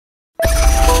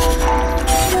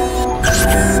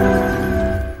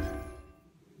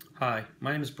Hi,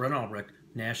 my name is Brent Albrecht,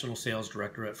 National Sales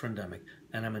Director at Friendemic,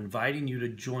 and I'm inviting you to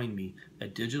join me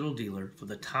at Digital Dealer for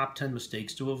the top 10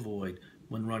 mistakes to avoid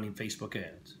when running Facebook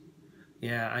ads.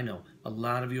 Yeah, I know, a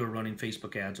lot of you are running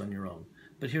Facebook ads on your own,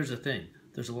 but here's the thing,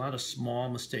 there's a lot of small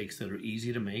mistakes that are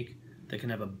easy to make that can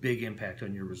have a big impact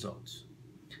on your results.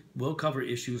 We'll cover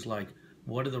issues like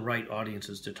what are the right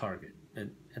audiences to target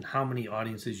and how many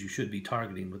audiences you should be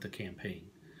targeting with a campaign.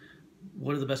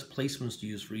 What are the best placements to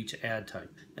use for each ad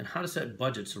type, and how to set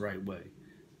budgets the right way.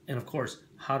 And of course,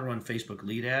 how to run Facebook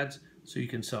lead ads so you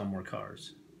can sell more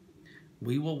cars.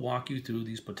 We will walk you through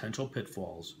these potential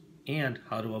pitfalls and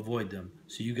how to avoid them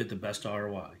so you get the best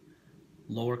ROI.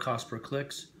 Lower cost per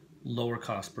clicks, lower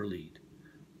cost per lead.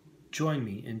 Join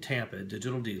me in Tampa at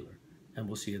Digital Dealer, and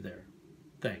we'll see you there.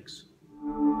 Thanks.